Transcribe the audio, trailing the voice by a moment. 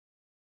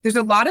there's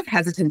a lot of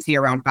hesitancy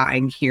around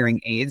buying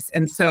hearing aids.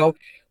 And so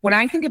when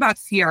I think about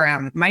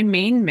CRM, my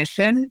main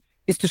mission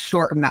is to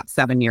shorten that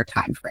 7-year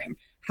time frame.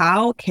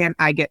 How can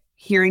I get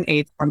hearing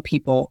aids on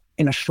people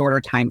in a shorter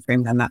time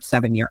frame than that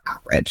 7-year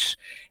average?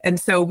 And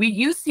so we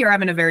use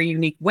CRM in a very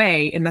unique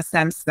way in the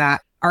sense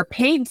that our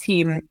paid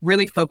team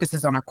really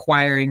focuses on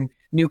acquiring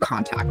new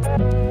contacts.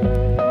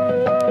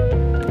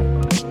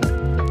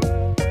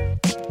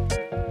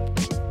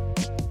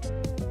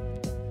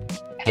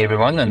 Hey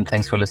everyone, and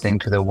thanks for listening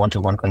to the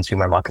One-to-One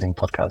Consumer Marketing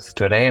Podcast.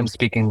 Today I'm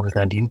speaking with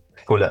Nadine,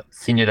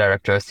 Senior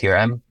Director of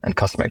CRM and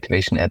Customer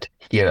Activation at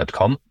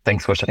Here.com.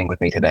 Thanks for chatting with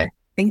me today.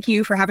 Thank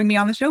you for having me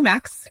on the show,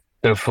 Max.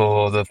 So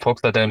for the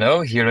folks that don't know,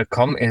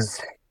 Here.com is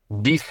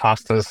the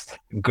fastest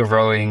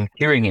growing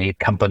hearing aid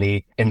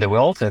company in the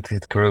world.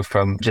 It grew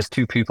from just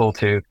 2 people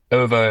to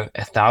over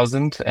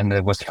 1,000, and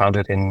it was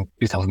founded in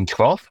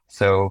 2012.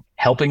 So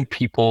helping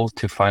people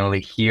to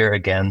finally hear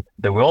again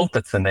the world.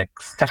 That's an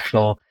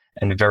exceptional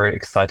and very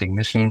exciting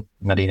mission.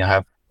 Nadine,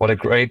 what a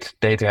great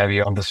day to have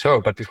you on the show.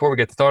 But before we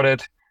get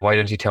started, why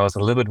don't you tell us a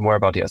little bit more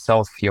about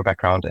yourself, your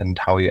background, and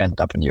how you ended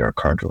up in your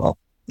current role?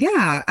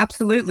 Yeah,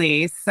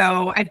 absolutely.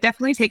 So I've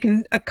definitely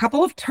taken a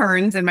couple of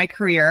turns in my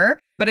career,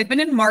 but I've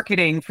been in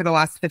marketing for the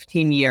last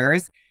 15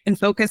 years and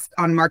focused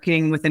on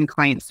marketing within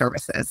client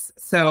services.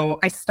 So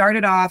I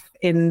started off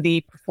in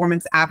the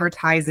performance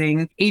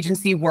advertising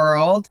agency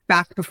world.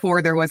 Back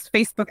before there was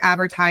Facebook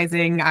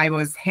advertising, I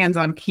was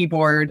hands-on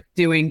keyboard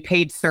doing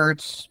paid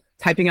search,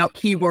 typing out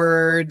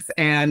keywords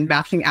and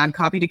matching ad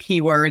copy to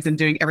keywords and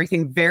doing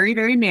everything very,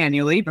 very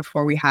manually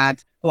before we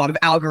had a lot of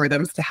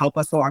algorithms to help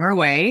us along our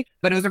way.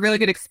 But it was a really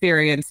good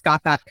experience,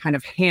 got that kind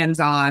of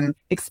hands-on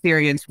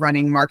experience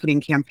running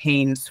marketing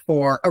campaigns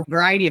for a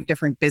variety of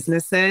different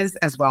businesses,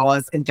 as well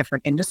as in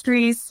different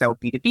industries. So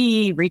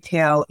B2B,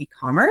 retail,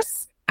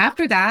 e-commerce.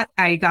 After that,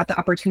 I got the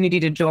opportunity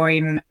to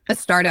join a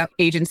startup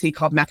agency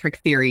called Metric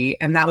Theory,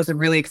 and that was a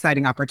really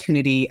exciting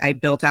opportunity. I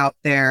built out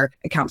their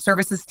account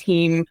services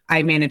team.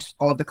 I managed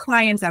all of the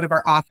clients out of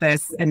our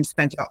office and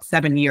spent about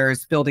 7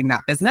 years building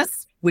that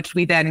business, which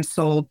we then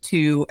sold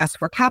to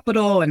S4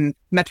 Capital, and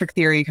Metric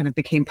Theory kind of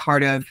became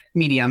part of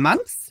Media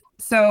Monks.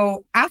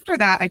 So after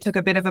that, I took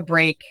a bit of a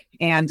break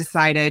and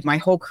decided my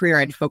whole career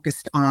I'd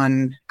focused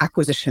on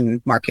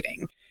acquisition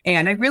marketing.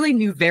 And I really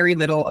knew very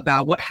little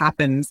about what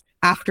happens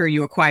after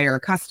you acquire a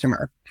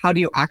customer. How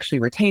do you actually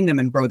retain them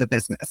and grow the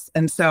business?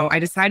 And so I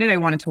decided I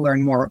wanted to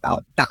learn more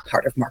about that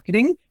part of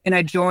marketing. And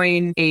I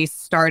joined a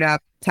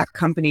startup tech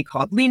company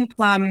called Lean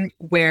Plum,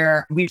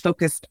 where we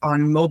focused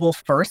on mobile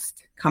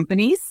first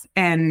companies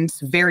and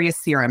various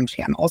CRM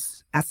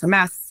channels,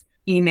 SMS,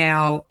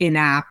 email,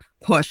 in-app,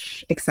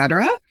 push,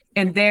 etc.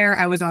 And there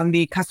I was on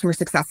the customer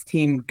success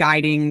team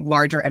guiding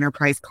larger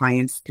enterprise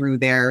clients through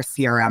their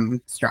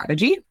CRM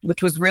strategy,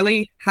 which was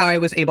really how I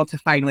was able to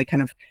finally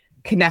kind of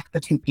connect the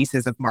two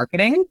pieces of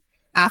marketing.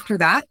 After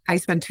that, I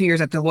spent 2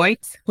 years at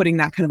Deloitte, putting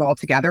that kind of all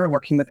together,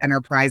 working with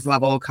enterprise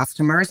level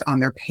customers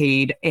on their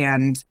paid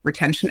and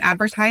retention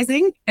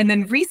advertising. And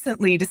then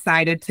recently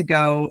decided to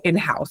go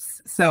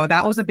in-house. So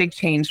that was a big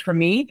change for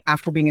me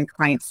after being in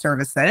client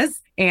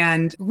services,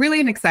 and really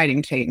an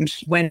exciting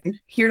change. When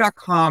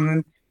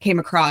Here.com came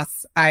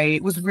across, I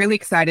was really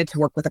excited to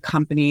work with a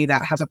company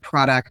that has a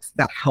product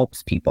that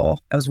helps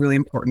people. That was really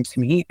important to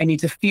me. I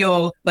need to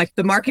feel like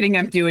the marketing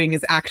I'm doing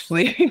is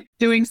actually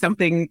doing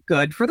something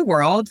good for the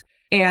world.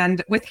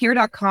 And with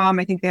Here.com,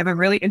 I think they have a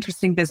really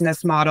interesting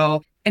business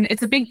model. And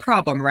it's a big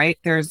problem, right?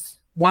 There's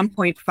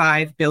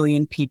 1.5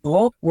 billion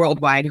people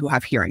worldwide who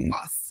have hearing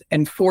loss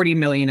and 40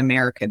 million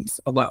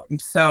Americans alone.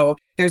 So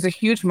there's a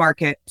huge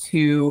market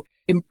to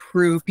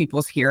improve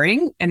people's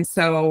hearing. And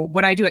so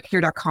what I do at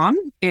Here.com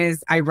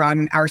is I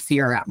run our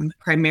CRM,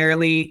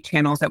 primarily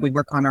channels that we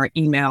work on are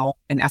email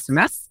and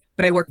SMS,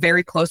 but I work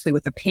very closely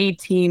with the paid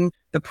team,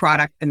 the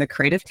product, and the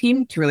creative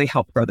team to really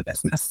help grow the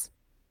business.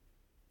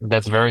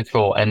 That's very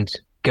cool. And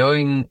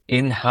going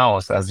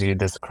in-house, as you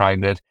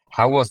described it,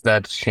 how was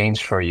that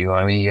change for you?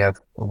 I mean, you have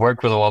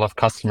worked with a lot of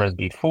customers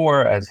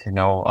before, as you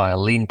know,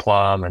 Lean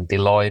Plum and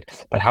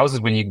Deloitte, but how is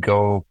it when you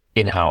go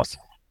in-house?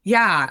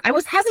 Yeah, I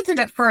was hesitant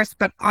at first,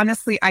 but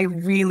honestly, I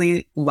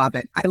really love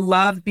it. I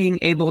love being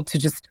able to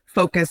just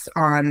focus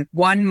on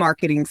one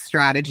marketing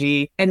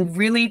strategy and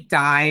really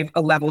dive a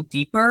level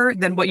deeper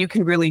than what you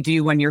can really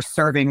do when you're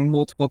serving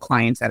multiple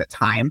clients at a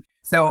time.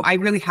 So I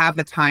really have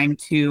the time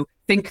to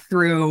think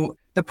through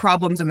the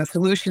problems and the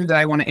solutions that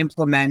I want to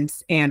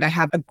implement. And I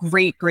have a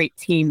great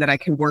team that I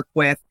can work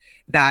with,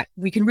 that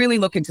we can really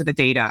look into the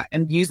data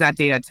and use that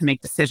data to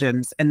make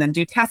decisions and then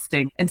do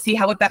testing and see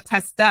how what that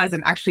test does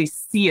and actually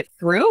see it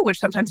through, which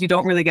sometimes you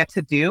don't really get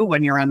to do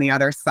when you're on the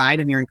other side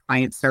and you're in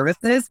client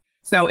services.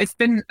 So it's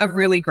been a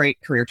really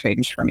great career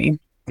change for me.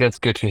 That's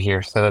good to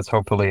hear. So that's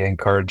hopefully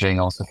encouraging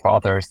also for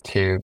others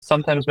to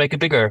sometimes make a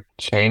bigger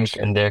change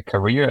in their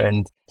career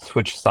and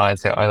switch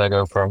sides. They either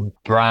go from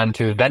brand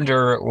to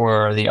vendor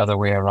or the other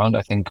way around.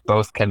 I think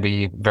both can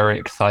be very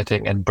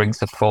exciting and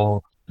brings a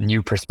full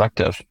new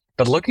perspective.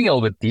 But looking a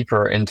little bit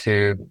deeper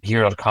into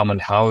Here.com and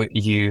how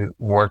you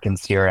work in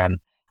CRM,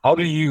 How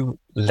do you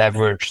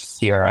leverage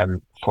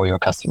CRM for your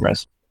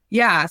customers?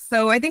 Yeah.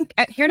 So I think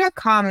at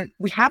here.com,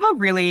 we have a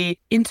really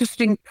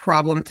interesting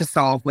problem to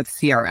solve with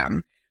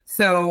CRM.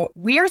 So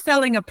we are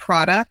selling a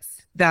product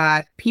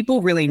that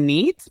people really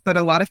need, but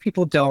a lot of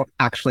people don't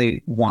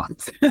actually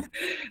want.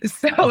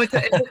 So it's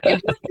an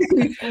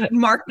interesting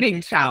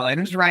marketing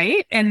challenge,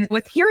 right? And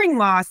with hearing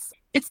loss,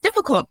 it's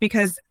difficult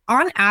because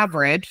on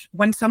average,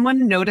 when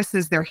someone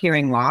notices their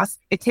hearing loss,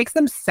 it takes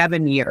them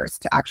 7 years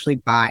to actually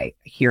buy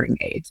a hearing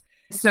aid.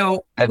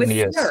 So with 7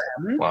 years.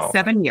 CRM, Wow.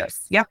 7 years.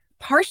 Yep.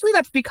 Partially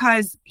that's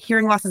because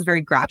hearing loss is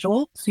very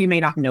gradual, so you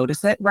may not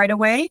notice it right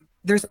away.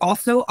 There's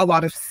also a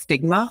lot of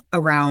stigma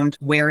around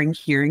wearing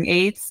hearing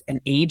aids and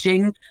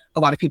aging. A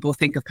lot of people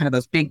think of kind of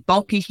those big,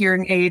 bulky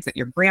hearing aids that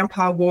your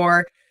grandpa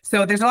wore.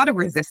 So there's a lot of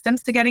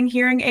resistance to getting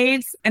hearing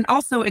aids. And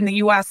also in the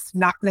US,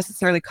 not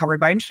necessarily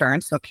covered by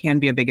insurance. So it can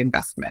be a big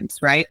investment,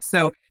 right?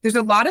 So there's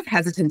a lot of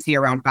hesitancy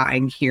around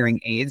buying hearing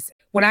aids.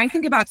 When I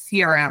think about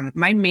CRM,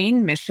 my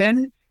main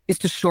mission is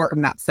to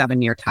shorten that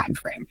 7 year time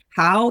frame.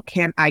 How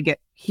can I get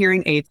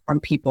hearing aids on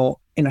people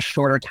in a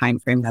shorter time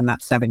frame than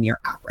that 7 year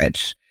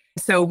average?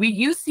 So we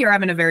use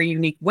CRM in a very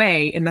unique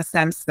way in the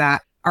sense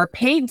that our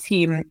paid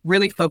team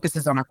really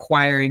focuses on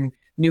acquiring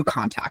new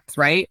contacts,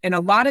 right? And a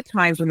lot of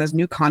times when those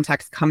new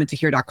contacts come into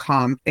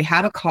here.com, they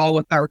have a call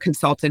with our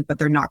consultant, but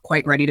they're not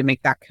quite ready to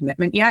make that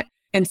commitment yet.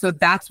 And so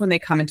that's when they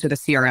come into the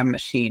CRM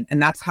machine.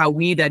 And that's how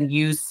we then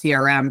use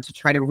CRM to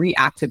try to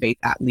reactivate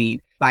that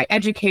lead by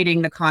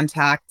educating the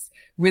contacts,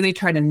 really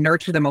trying to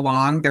nurture them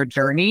along their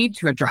journey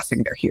to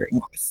addressing their hearing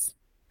loss.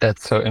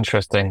 That's so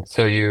interesting.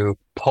 So you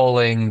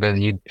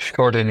you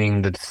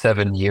shortening the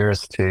 7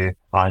 years to,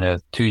 I don't know,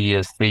 2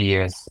 years, 3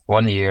 years,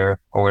 1 year,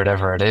 or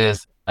whatever it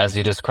is, as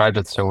you described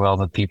it so well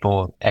that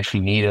people actually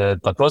need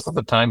it. But most of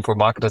the time for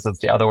marketers, it's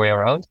the other way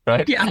around,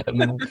 right? Yeah,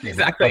 And then,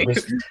 exactly.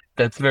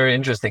 that's very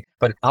interesting.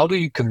 But how do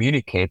you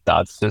communicate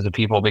that to the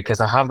people? Because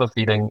I have the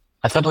feeling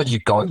at some point you're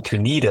going to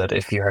need it.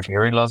 If you have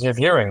hearing loss, you have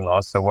hearing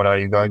loss. So what are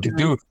you going to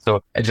do?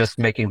 So just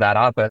making that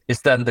up.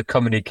 Is then the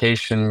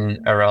communication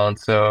around,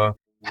 so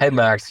hey,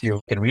 Max,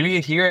 you can really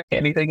hear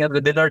anything at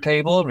the dinner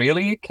table?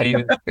 Really? Can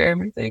you hear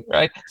anything?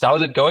 Right? So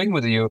how's it going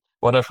with you?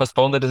 Want to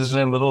postpone the decision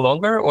a little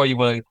longer, or you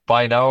want to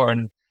buy now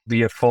and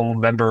be a full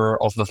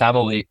member of the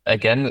family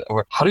again?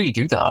 Or how do you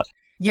do that?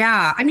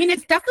 Yeah, I mean,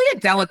 it's definitely a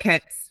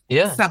delicate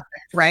Yeah. subject,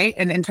 right?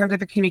 And in terms of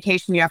the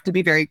communication, you have to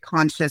be very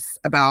conscious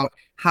about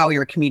how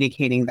you're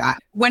communicating that.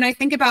 When I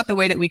think about the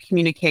way that we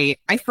communicate,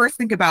 I first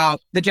think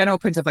about the general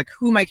principle of like,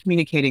 who am I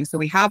communicating? So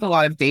we have a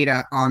lot of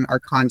data on our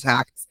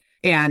contacts,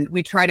 and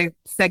we try to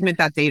segment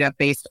that data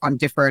based on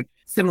different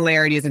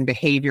similarities in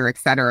behavior, et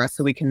cetera.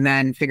 So we can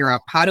then figure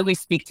out, how do we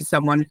speak to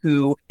someone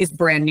who is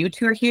brand new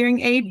to a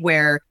hearing aid,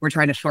 where we're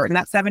trying to shorten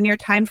that 7 year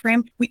time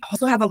frame. We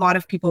also have a lot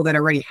of people that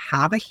already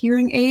have a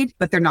hearing aid,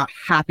 but they're not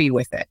happy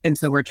with it. And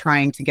so we're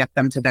trying to get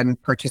them to then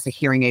purchase a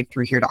hearing aid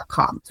through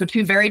here.com. So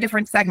two very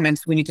different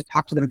segments, we need to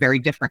talk to them very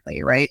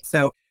differently, right?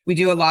 So we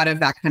do a lot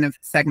of that kind of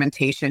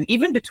segmentation,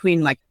 even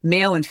between like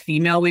male and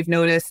female. We've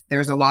noticed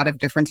there's a lot of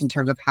difference in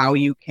terms of how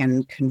you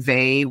can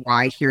convey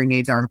why hearing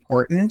aids are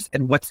important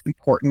and what's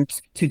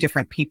important to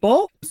different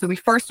people. So we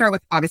first start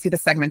with obviously the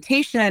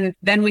segmentation.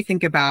 Then we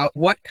think about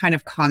what kind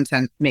of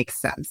content makes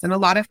sense. And a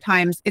lot of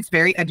times it's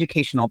very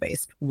educational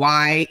based.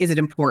 Why is it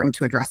important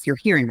to address your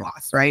hearing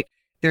loss, right?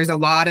 There's a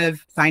lot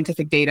of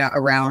scientific data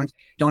around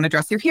don't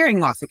address your hearing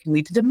loss. It can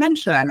lead to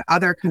dementia and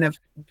other kind of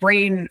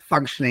brain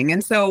functioning.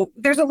 And so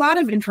there's a lot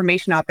of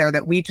information out there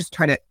that we just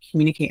try to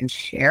communicate and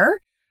share.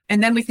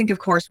 And then we think, of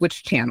course,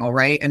 which channel,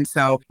 right? And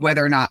so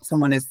whether or not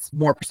someone is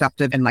more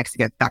perceptive and likes to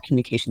get that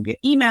communication via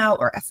email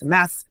or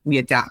SMS, we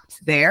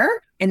adapt there.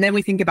 And then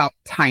we think about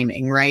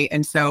timing, right?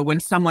 And so when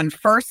someone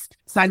first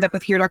signs up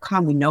with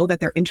here.com, we know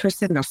that they're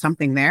interested and there's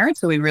something there.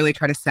 So we really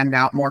try to send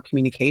out more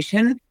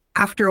communication.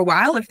 After a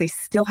while, if they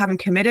still haven't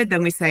committed,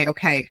 then we say,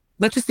 okay,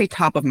 let's just stay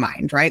top of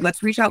mind, right?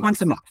 Let's reach out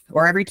once a month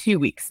or every 2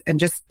 weeks and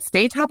just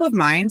stay top of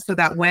mind so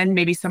that when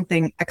maybe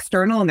something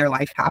external in their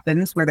life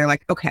happens where they're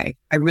like, okay,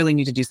 I really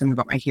need to do something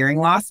about my hearing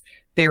loss,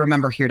 they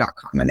remember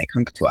here.com and they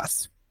come to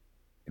us.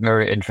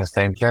 Very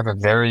interesting. You have a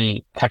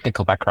very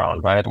technical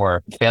background, right?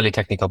 Or fairly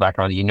technical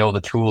background. You know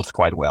the tools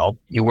quite well.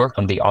 You work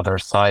on the other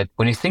side.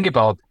 When you think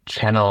about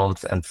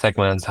channels and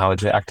segments, how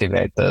to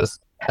activate this,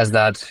 has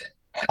that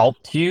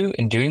helped you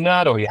in doing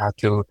that, or you have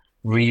to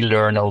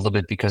relearn a little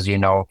bit because you're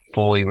now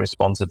fully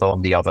responsible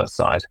on the other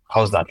side?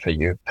 How's that for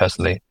you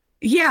personally?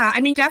 Yeah,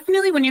 I mean,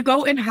 definitely when you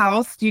go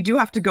in-house, you do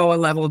have to go a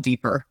level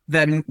deeper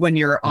than when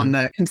you're on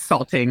the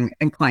consulting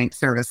and client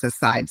services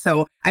side.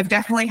 So I've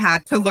definitely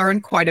had to learn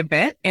quite a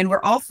bit. And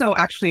we're also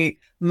actually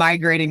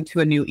migrating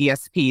to a new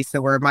ESP. So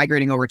we're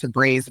migrating over to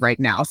Braze right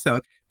now. So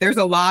there's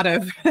a lot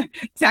of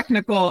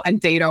technical and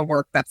data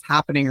work that's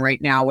happening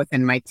right now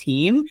within my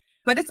team.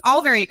 But it's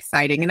all very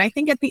exciting. And I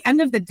think at the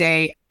end of the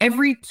day,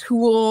 every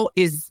tool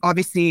is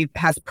obviously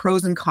has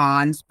pros and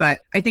cons, but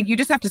I think you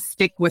just have to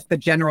stick with the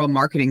general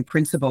marketing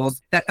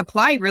principles that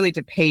apply really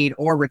to paid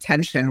or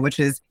retention, which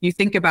is you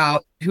think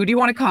about who do you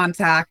want to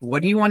contact?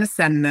 What do you want to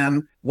send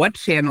them? What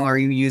channel are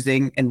you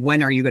using? And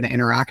when are you going to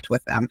interact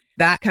with them?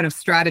 That kind of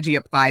strategy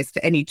applies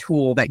to any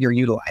tool that you're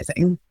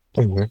utilizing.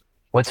 Mhm.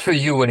 What's for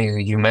you when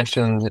you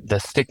mentioned the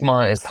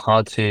stigma is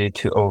hard to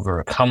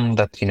overcome,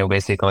 that,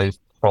 basically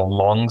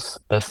prolongs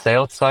the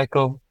sales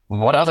cycle?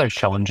 What other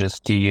challenges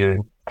do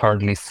you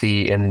currently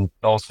see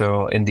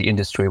also in the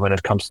industry when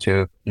it comes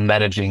to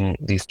managing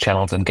these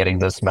channels and getting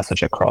this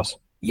message across?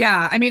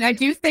 Yeah, I mean, I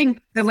do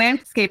think the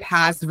landscape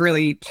has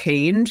really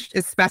changed,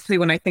 especially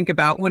when I think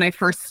about when I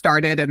first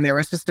started and there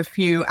was just a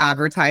few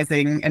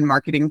advertising and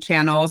marketing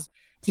channels.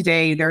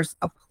 Today, there's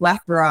a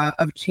plethora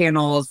of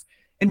channels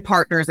and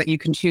partners that you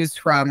can choose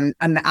from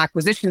in the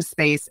acquisition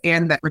space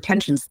and the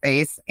retention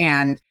space.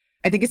 And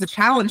I think it's a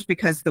challenge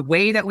because the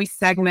way that we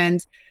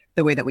segment,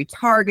 the way that we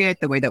target,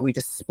 the way that we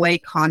display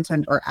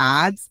content or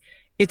ads,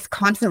 it's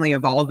constantly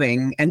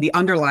evolving, and the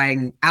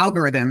underlying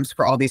algorithms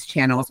for all these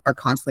channels are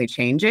constantly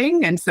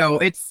changing. And so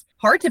it's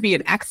hard to be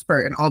an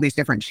expert in all these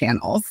different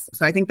channels.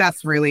 So I think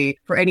that's really,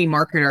 for any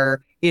marketer,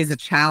 is a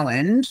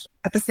challenge.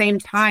 At the same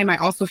time, I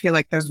also feel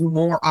like there's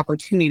more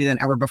opportunity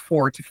than ever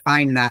before to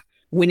find that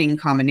winning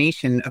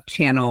combination of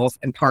channels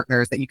and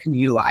partners that you can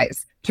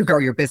utilize to grow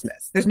your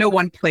business. There's no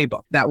one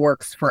playbook that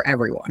works for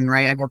everyone,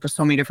 right? I've worked with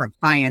so many different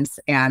clients,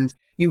 and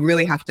you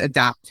really have to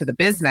adapt to the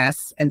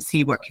business and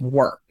see what can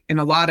work. And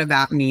a lot of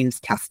that means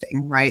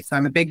testing, right? So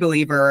I'm a big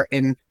believer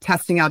in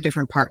testing out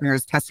different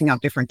partners, testing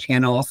out different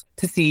channels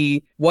to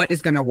see what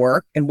is going to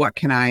work and what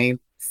can I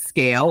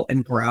scale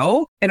and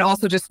grow. And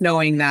also just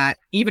knowing that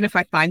even if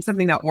I find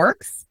something that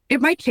works,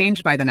 it might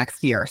change by the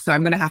next year. So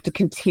I'm going to have to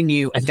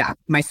continue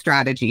adapt my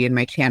strategy and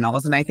my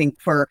channels. And I think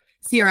for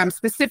CRM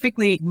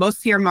specifically,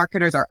 most CRM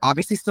marketers are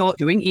obviously still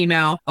doing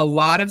email. A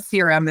lot of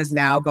CRM is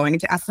now going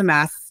into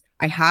SMS.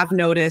 I have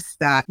noticed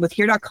that with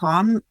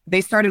here.com, they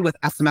started with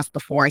SMS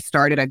before I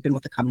started. I've been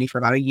with the company for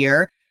about a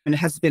year, and it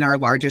has been our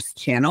largest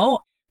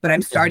channel, but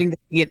I'm starting to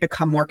see it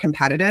become more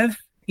competitive,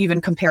 even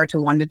compared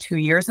to 1 to 2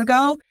 years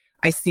ago.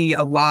 I see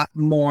a lot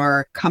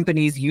more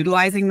companies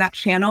utilizing that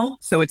channel.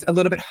 So it's a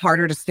little bit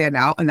harder to stand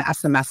out in the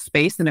SMS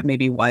space than it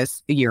maybe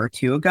was a year or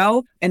two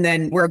ago. And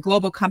then we're a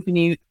global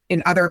company.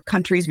 In other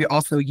countries, we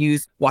also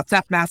use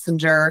WhatsApp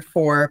Messenger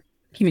for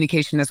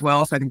communication as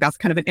well. So I think that's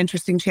kind of an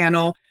interesting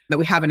channel that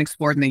we haven't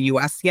explored in the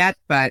US yet.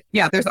 But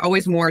yeah, there's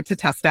always more to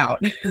test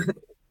out.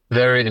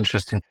 Very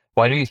interesting.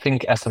 Why do you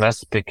think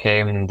SMS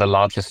became the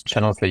largest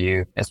channel for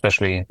you,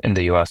 especially in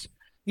the US?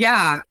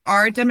 Yeah,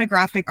 our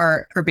demographic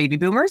are baby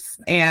boomers,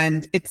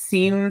 and it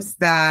seems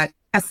that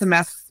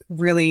SMS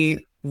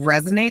really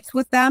resonates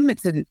with them.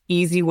 It's an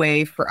easy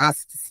way for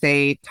us to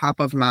stay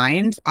top of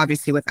mind.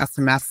 Obviously, with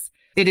SMS,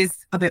 it is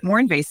a bit more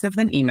invasive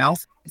than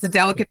emails. It's a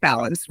delicate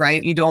balance,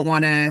 right? You don't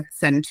want to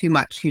send too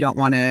much. You don't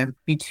want to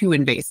be too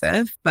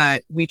invasive,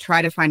 but we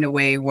try to find a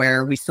way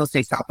where we still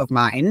stay top of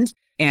mind.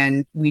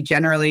 And we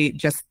generally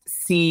just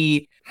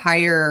see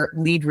higher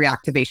lead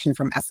reactivation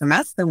from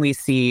SMS than we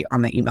see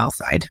on the email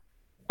side.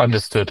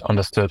 Understood.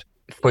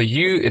 For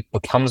you, it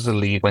becomes a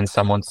lead when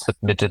someone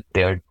submitted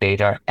their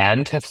data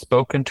and have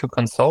spoken to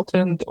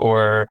consultant,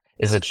 or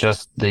is it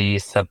just the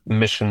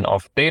submission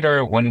of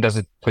data? When does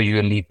it, for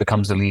you, a lead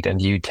becomes a lead and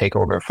you take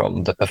over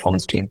from the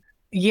performance team?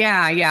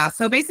 Yeah.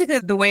 So basically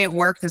the way it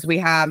works is we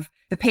have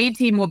the paid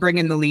team will bring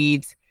in the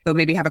leads. They'll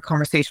maybe have a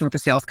conversation with the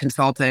sales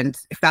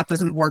consultant. If that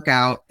doesn't work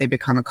out, they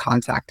become a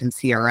contact in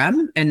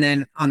CRM. And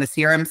then on the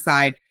CRM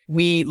side,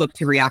 we look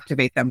to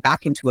reactivate them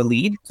back into a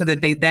lead so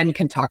that they then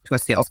can talk to a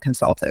sales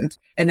consultant.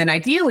 And then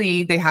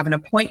ideally, they have an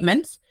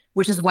appointment,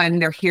 which is when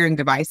their hearing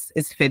device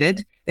is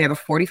fitted. They have a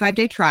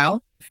 45-day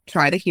trial,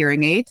 try the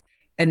hearing aid,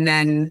 and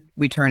then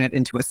we turn it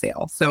into a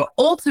sale. So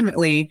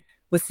ultimately,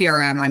 with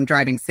CRM, I'm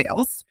driving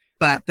sales,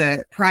 but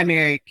the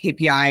primary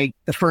KPI,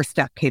 the first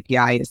step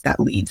KPI is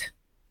that lead.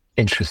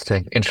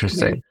 Interesting.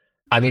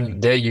 I mean,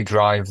 there you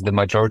drive the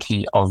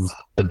majority of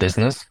the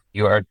business.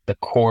 You are at the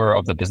core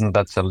of the business.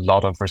 That's a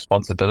lot of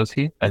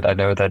responsibility. And I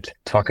know that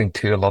talking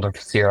to a lot of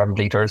CRM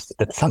leaders,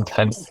 that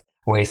sometimes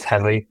weighs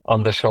heavily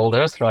on the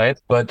shoulders, right?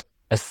 But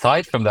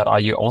aside from that,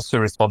 are you also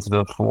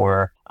responsible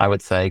for, I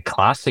would say,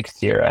 classic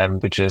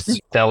CRM, which is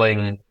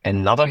selling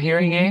another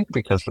hearing aid?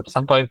 Because at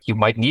some point you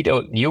might need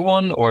a new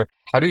one, or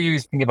how do you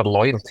think about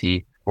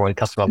loyalty or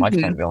customer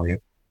lifetime value?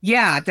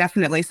 Yeah,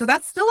 definitely. So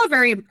that's still a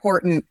very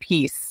important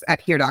piece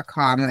at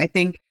here.com. And I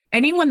think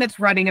anyone that's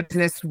running a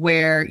business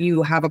where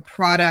you have a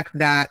product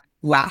that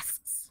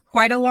lasts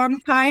quite a long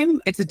time,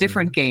 it's a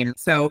different game.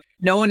 So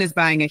no one is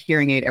buying a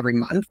hearing aid every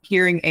month.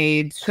 Hearing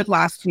aids should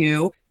last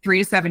you 3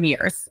 to 7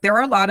 years. There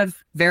are a lot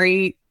of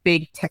very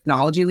big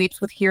technology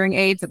leaps with hearing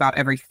aids about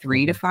every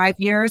 3 to 5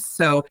 years.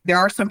 So there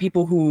are some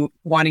people who,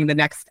 wanting the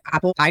next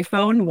Apple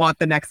iPhone, want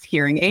the next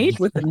hearing aid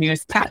with the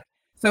newest tech.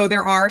 So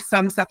there are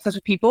some subset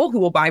of people who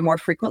will buy more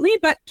frequently,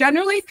 but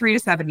generally 3 to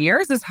 7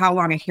 years is how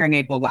long a hearing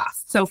aid will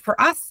last. So for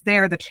us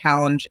there, the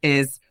challenge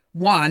is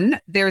One,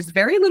 there's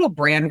very little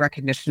brand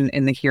recognition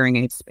in the hearing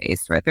aid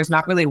space, right? There's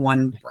not really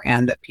one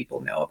brand that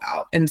people know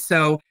about. And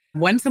so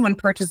when someone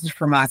purchases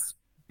from us,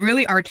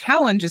 really our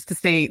challenge is to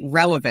stay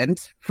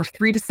relevant for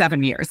 3 to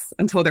 7 years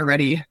until they're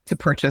ready to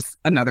purchase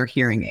another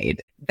hearing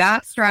aid.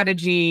 That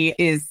strategy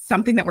is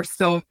something that we're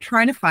still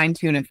trying to fine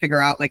tune and figure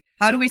out, like,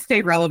 how do we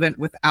stay relevant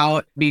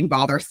without being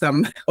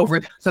bothersome over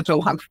such a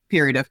long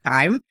period of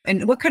time?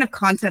 And what kind of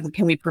content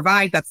can we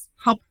provide that's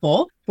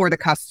helpful for the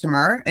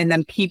customer and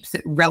then keeps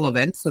it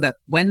relevant so that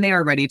when they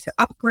are ready to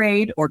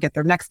upgrade or get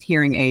their next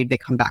hearing aid, they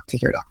come back to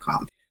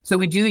here.com. So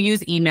we do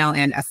use email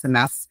and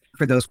SMS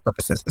for those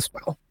purposes as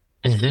well.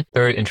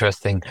 Very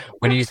interesting.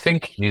 When you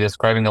think you're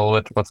describing a little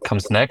bit what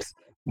comes next,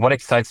 what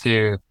excites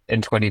you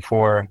in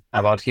 24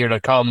 about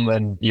here.com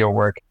and your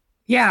work?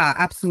 Yeah,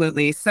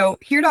 absolutely. So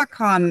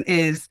here.com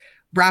is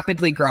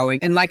rapidly growing.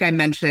 And like I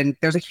mentioned,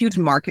 there's a huge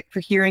market for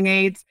hearing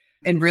aids.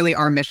 And really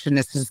our mission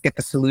is to just get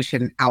the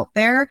solution out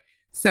there.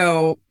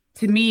 So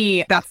to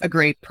me, that's a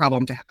great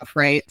problem to have,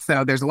 right?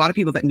 So there's a lot of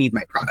people that need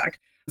my product.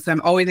 So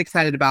I'm always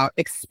excited about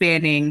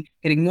expanding,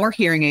 getting more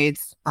hearing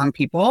aids on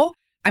people.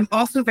 I'm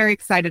also very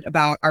excited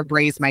about our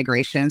Braze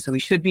migration. So we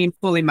should be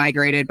fully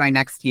migrated by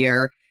next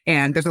year.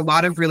 And there's a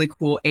lot of really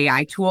cool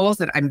AI tools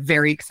that I'm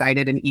very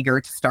excited and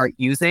eager to start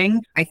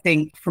using. I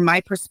think from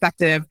my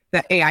perspective,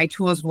 the AI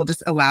tools will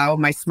just allow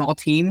my small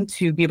team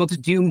to be able to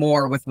do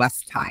more with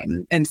less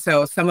time. And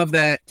so some of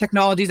the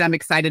technologies I'm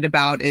excited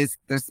about is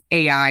there's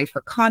AI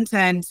for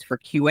content, for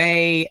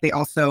QA. They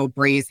also,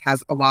 Braze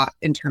has a lot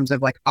in terms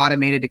of like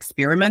automated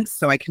experiments.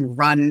 So I can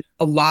run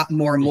a lot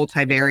more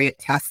multivariate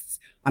tests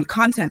on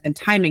content and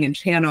timing and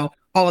channel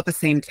all at the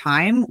same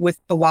time with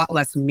a lot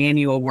less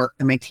manual work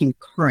than my team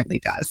currently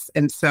does.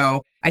 And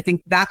so I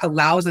think that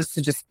allows us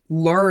to just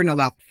learn a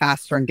lot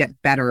faster and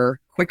get better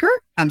quicker.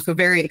 I'm so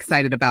very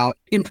excited about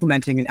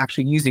implementing and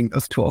actually using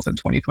those tools in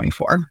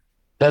 2024.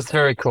 That's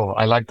very cool.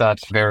 I like that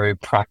very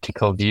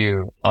practical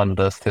view on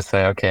this to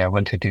say, okay, I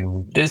want to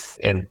do this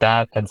and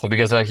that. And so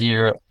because I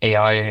hear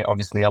AI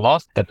obviously a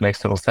lot, that makes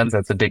total sense.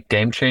 That's a big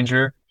game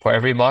changer for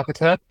every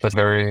marketer, but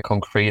very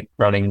concrete,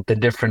 running the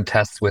different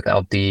tests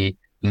without the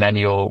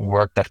manual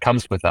work that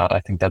comes with that. I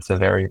think that's a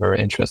very, very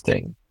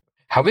interesting.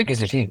 How big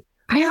is your team?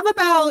 I have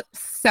about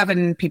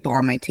 7 people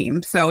on my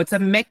team. So it's a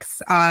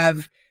mix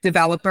of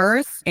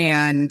developers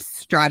and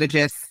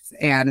strategists.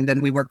 And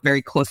then we work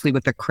very closely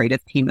with the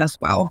creative team as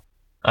well.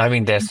 I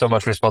mean, there's so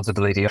much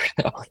responsibility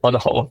on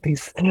all of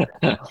these,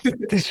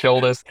 these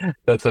shoulders.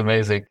 That's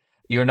amazing.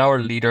 You're now a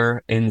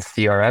leader in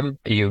CRM.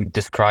 You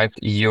described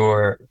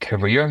your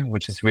career,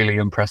 which is really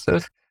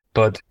impressive.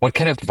 But what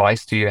kind of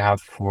advice do you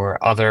have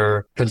for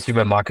other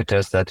consumer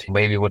marketers that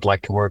maybe would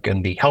like to work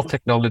in the health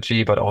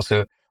technology, but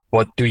also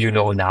what do you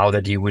know now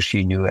that you wish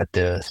you knew at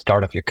the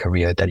start of your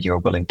career that you're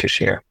willing to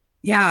share?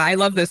 Yeah, I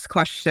love this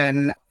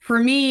question. For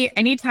me,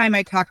 anytime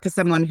I talk to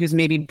someone who's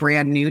maybe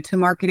brand new to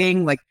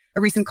marketing, like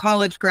a recent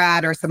college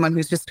grad or someone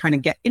who's just trying to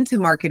get into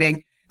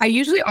marketing, I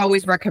usually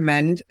always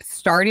recommend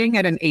starting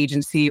at an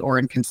agency or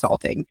in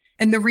consulting.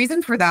 And the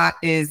reason for that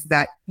is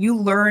that you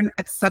learn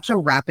at such a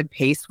rapid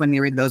pace when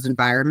you're in those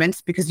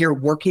environments because you're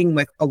working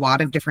with a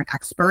lot of different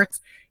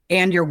experts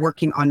and you're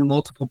working on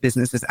multiple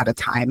businesses at a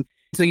time.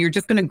 So you're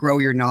just going to grow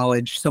your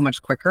knowledge so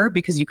much quicker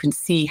because you can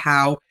see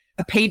how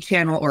a paid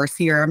channel or a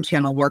CRM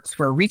channel works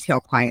for a retail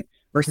client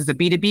versus a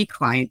B2B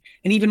client.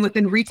 And even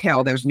within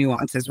retail, there's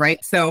nuances, right?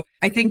 So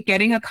I think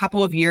getting a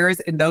couple of years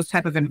in those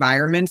type of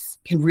environments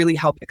can really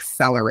help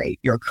accelerate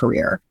your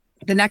career.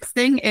 The next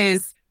thing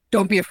is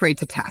don't be afraid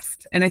to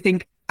test. And I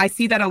think I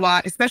see that a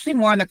lot, especially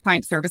more on the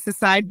client services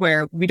side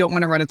where we don't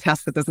want to run a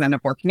test that doesn't end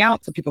up working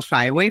out. So people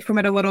shy away from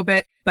it a little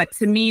bit. But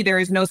to me, there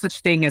is no such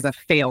thing as a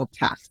failed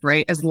test,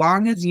 right? As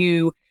long as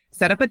you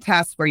set up a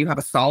test where you have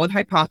a solid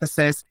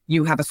hypothesis,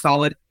 you have a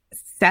solid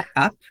set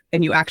up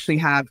and you actually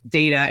have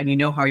data and you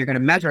know how you're going to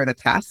measure the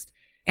test.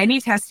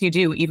 Any test you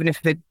do, even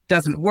if it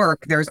doesn't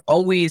work, there's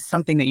always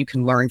something that you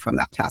can learn from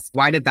that test.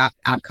 Why did that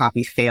ad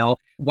copy fail?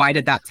 Why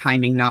did that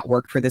timing not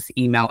work for this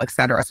email, et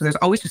cetera? So there's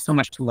always just so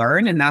much to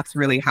learn. And that's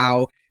really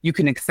how you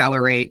can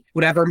accelerate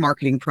whatever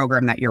marketing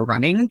program that you're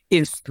running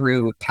is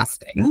through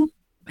testing.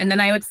 And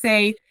then I would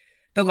say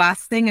the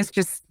last thing is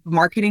just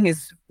marketing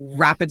is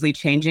rapidly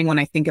changing. When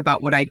I think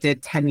about what I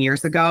did 10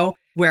 years ago,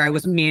 where I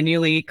was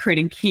manually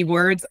creating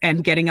keywords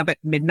and getting up at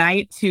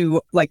midnight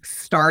to like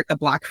start a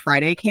Black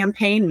Friday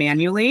campaign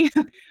manually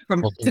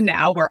to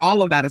now where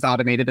all of that is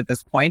automated at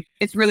this point.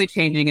 It's really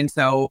changing. And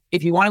so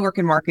if you want to work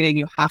in marketing,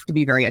 you have to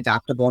be very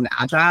adaptable and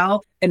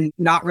agile and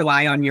not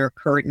rely on your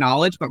current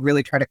knowledge, but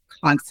really try to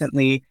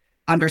constantly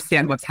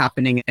understand what's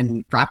happening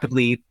and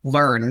rapidly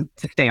learn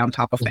to stay on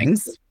top of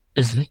things.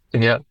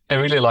 Yeah, I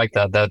really like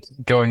that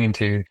going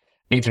into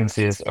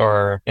agencies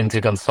or into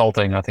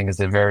consulting, I think is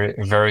a very,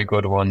 very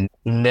good one.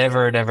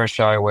 Never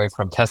shy away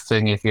from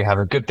testing if you have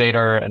a good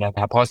data and a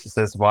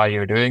hypothesis why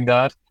you're doing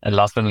that. And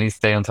last but not least,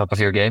 stay on top of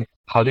your game.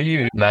 How do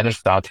you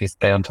manage that to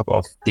stay on top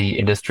of the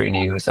industry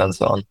news and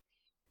so on?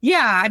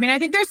 Yeah, I mean, I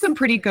think there's some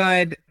pretty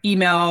good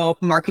email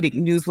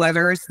marketing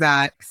newsletters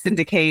that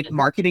syndicate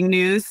marketing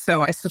news.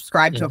 So I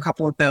subscribe to a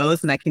couple of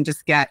those and I can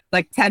just get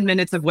like 10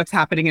 minutes of what's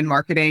happening in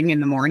marketing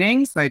in the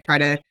morning. So I try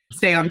to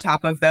stay on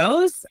top of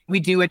those. We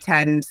do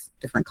attend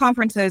different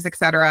conferences, et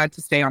cetera,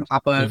 to stay on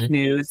top of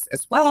news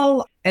as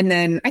well. And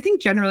then I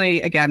think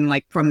generally, again,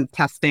 like from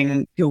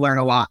testing, you'll learn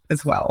a lot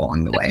as well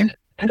along the way.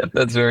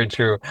 That's very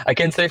true. I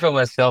can say for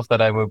myself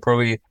that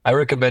I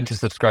recommend to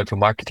subscribe to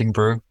Marketing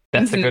Brew.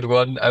 That's a good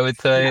one, I would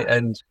say. Yeah.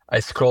 And I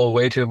scroll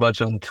way too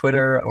much on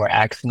Twitter or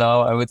X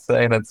now, I would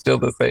say. That's still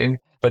the same.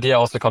 But yeah,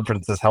 also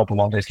conferences help a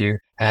lot if you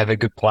have a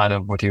good plan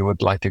of what you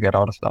would like to get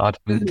out of that.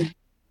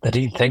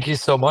 Nadine, thank you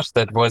so much.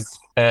 That was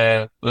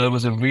a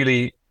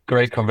really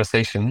great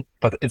conversation,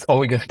 but it's all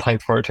we got time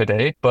for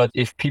today. But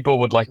if people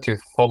would like to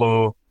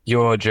follow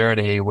your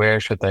journey,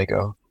 where should they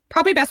go?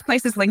 Probably best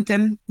place is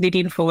LinkedIn,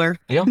 Nadine Fuller.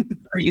 Yeah.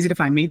 Very easy to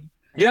find me.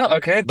 Yeah,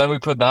 okay. Then we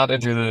put that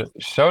into the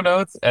show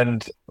notes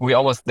and we're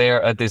almost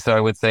there at this, I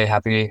would say,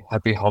 happy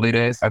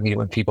holidays. I mean,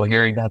 when people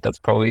hearing that, that's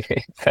probably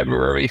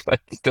February, but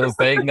still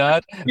saying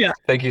that. Yeah.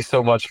 Thank you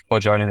so much for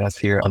joining us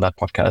here on that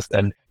podcast.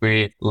 And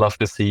we love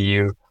to see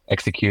you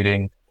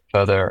executing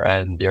further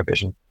and your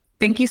vision.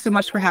 Thank you so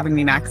much for having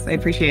me, Max. I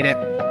appreciate it.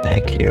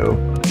 Thank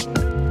you.